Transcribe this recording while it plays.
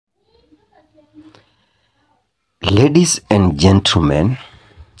Ladies and gentlemen,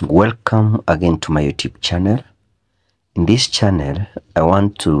 welcome again to my YouTube channel. In this channel, I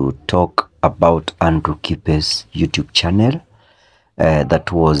want to talk about Andrew Kibee's YouTube channel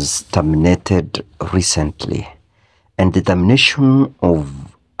that was terminated recently. And the termination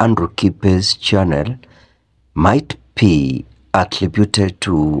of Andrew Kibee's channel might be attributed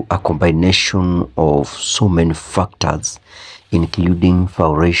to a combination of so many factors, including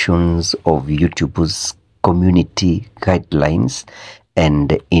violations of YouTube's community guidelines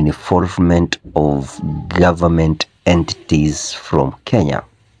and involvement of government entities from Kenya.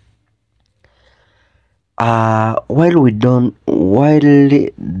 While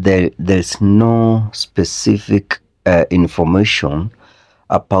there's no specific information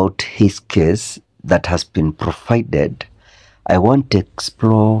about his case that has been provided, I want to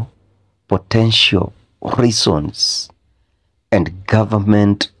explore potential reasons and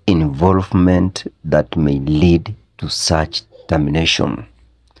government involvement that may lead to such termination.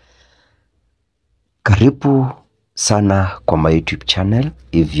 Karibu sana kwa my YouTube channel.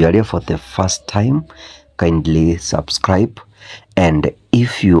 If you are here for the first time, kindly subscribe, and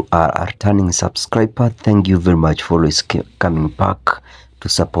if you are a returning subscriber, thank you very much for always coming back to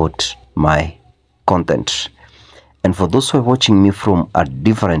support my content. And for those who are watching me from a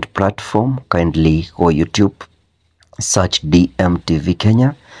different platform, kindly go YouTube, search DMTV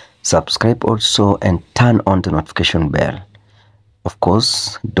Kenya, subscribe also, and turn on the notification bell. Of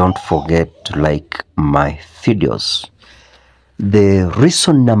course, don't forget to like my videos. The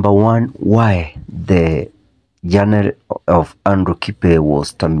reason number one why the channel of Andrew Kibee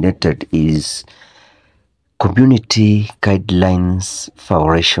was terminated is community guidelines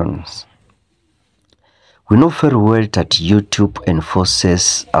violations. We know very well that YouTube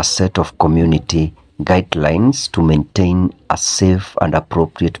enforces a set of community guidelines to maintain a safe and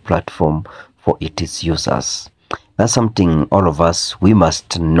appropriate platform for its users. That's something all of us, we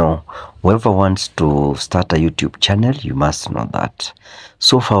must know. Whoever wants to start a YouTube channel, you must know that.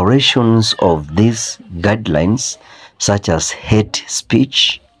 So violations of these guidelines, such as hate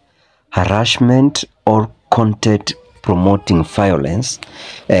speech, harassment, or content promoting violence,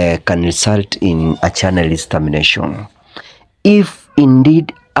 can result in a channel's termination. If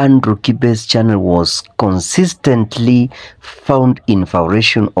indeed Andrew Kibee's channel was consistently found in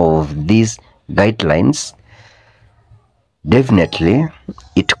violation of these guidelines, definitely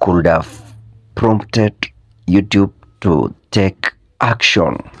it could have prompted YouTube to take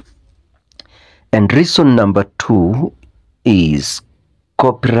action. And reason number two is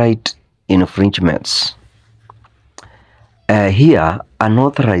copyright infringements. Here,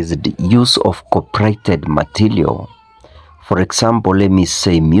 unauthorized use of copyrighted material, for example, let me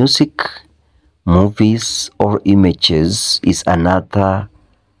say music, movies, or images, is another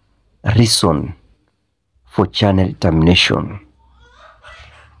reason for channel termination.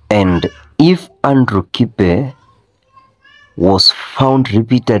 And if Andrew Kibee was found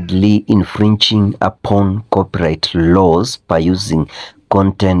repeatedly infringing upon copyright laws by using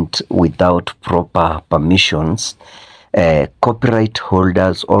content without proper permissions, copyright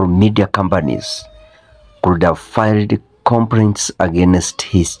holders or media companies could have filed complaints against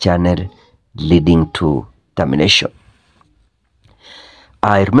his channel, leading to termination.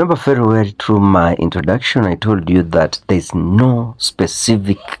 I remember very well through my introduction, I told you that there's no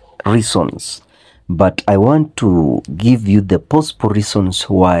specific reasons, but I want to give you the possible reasons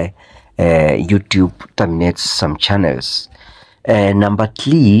why YouTube terminates some channels. Reason number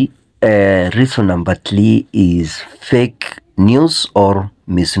three is fake news or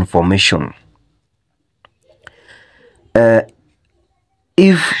misinformation.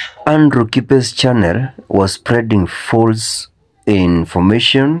 If Andrew Kibee's channel was spreading false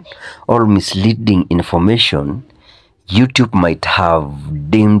information or misleading information, YouTube might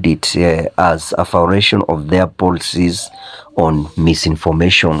have deemed it as a violation of their policies on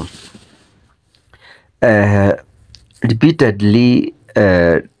misinformation. Repeatedly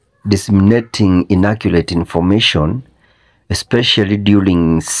disseminating inaccurate information, especially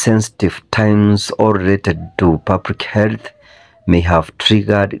during sensitive times or related to public health, may have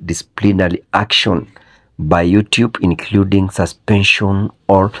triggered disciplinary action by YouTube, including suspension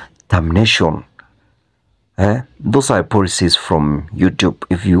or termination. Those are policies from YouTube.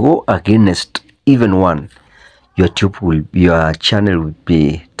 If you go against even one, your channel will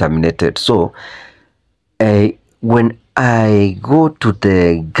be terminated. So when I go to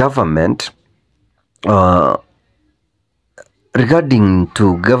the government, regarding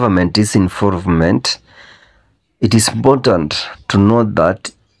to government disinvolvement, it is important to know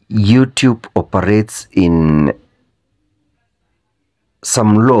that YouTube operates in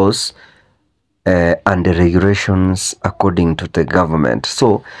some laws and the regulations according to the government.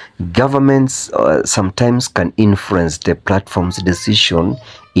 So governments sometimes can influence the platform's decision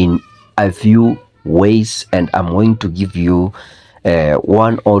in a few ways, and I'm going to give you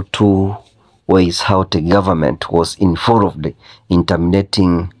one or two ways how the government was involved in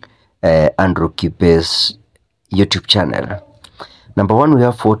terminating Andrew Kibee's YouTube channel. Number one, we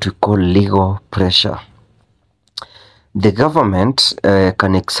have what we call legal pressure. The government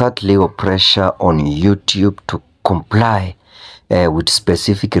can exert legal pressure on YouTube to comply with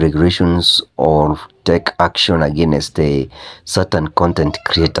specific regulations or take action against the certain content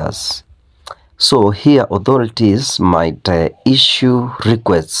creators. So here authorities might issue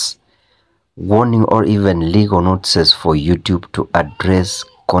requests, warning, or even legal notices for YouTube to address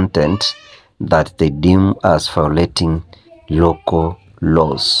content that they deem as violating local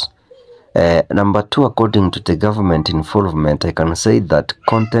laws. Number two, according to the government involvement, I can say that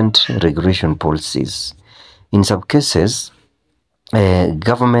content regulation policies. In some cases,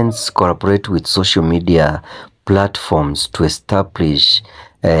 governments cooperate with social media platforms to establish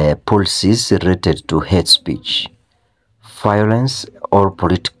policies related to hate speech, violence, or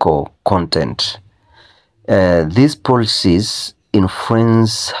political content. These policies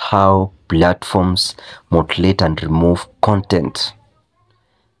influence how platforms modulate and remove content.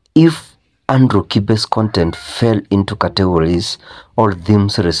 If Andrew Kibee's content fell into categories or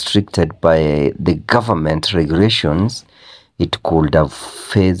themes restricted by the government regulations, it could have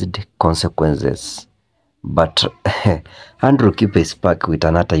faced consequences. But Andrew Kibee is back with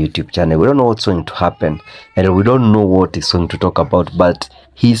another YouTube channel. We don't know what's going to happen, and we don't know what he's going to talk about, but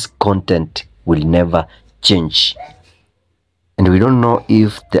his content will never change. And we don't know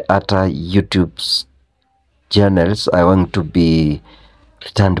if the other YouTube channels are going to be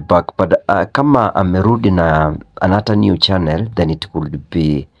returned back, but kama amerudi na another new channel, then it could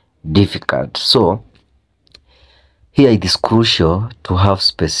be difficult. So here it is crucial to have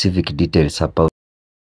specific details about